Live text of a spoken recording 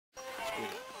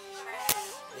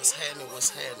What's happening?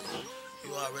 What's happening?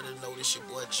 You already know this your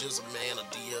boy JIZZALman, a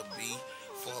DLB,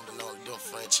 formed and only doing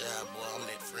franchise boy. I'm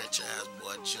that franchise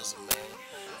boy, JIZZALman.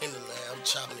 In the lab,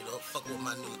 chopping it up, fuck with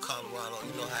my new Colorado.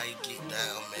 You know how he get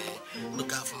down, man.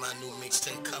 Look out for my new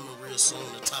mixtape coming real soon,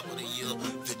 the top of the year,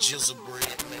 the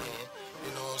JIZZALBREADMAN.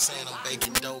 You know what I'm saying? I'm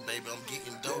baking dough, baby. I'm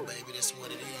getting dough, baby. That's what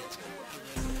it is.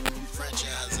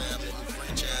 Franchise album,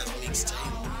 franchise mixtape.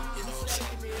 You know what I'm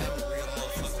saying? Have a real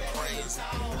motherfucking crazy.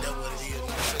 That's what it is.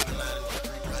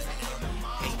 Right now,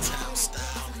 A-Town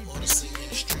style, or the scene in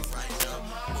the street right now.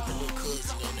 With my little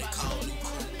cousin, you know, they call me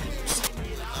cool. You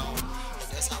know what I'm saying? And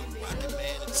that's how we rock it,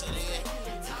 man. Until then,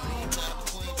 in the meantime,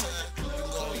 between time, you can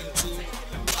go on YouTube,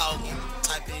 call me,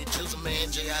 type in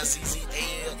JIZZALman,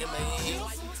 JIZZALMAN.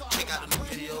 Check out the new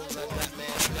videos I got,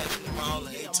 man. Snapping them all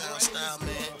in A-Town style,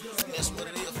 man. That's what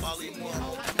it is. Follow your boy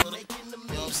on Twitter.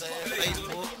 You know what I'm saying?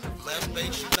 Facebook,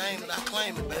 MySpace, you name it, I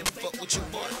claim it, baby. Fuck with your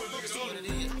boy. That's what it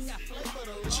is.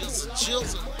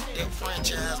 Jizzle, that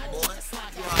franchise boy.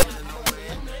 You already know,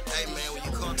 man. Hey, man, when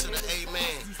you come to the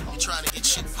A-Man, you trying to get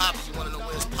shit poppin', you wanna know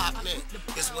where it's poppin' at.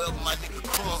 It's wherever my nigga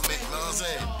Crumb at, you know what I'm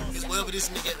saying? It's wherever this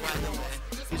nigga at right now, man.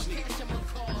 This nigga get my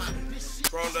Crumb out.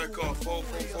 Chrome.com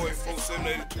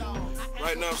 444-8782.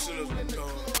 Right now, send us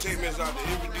text messages out to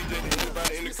every DJ and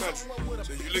anybody in the country.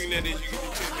 So if you're looking at this, you get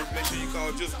these text messages. Make sure you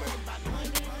call JIZZALman.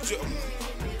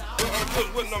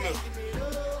 What number?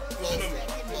 What number?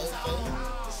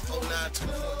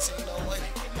 449-214-08.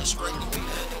 That's straight to me,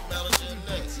 that knowledge and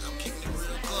next. I'm keeping it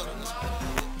real good on this one.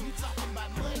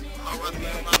 R.I.P.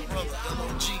 my brother,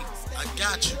 LOG. I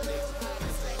got you.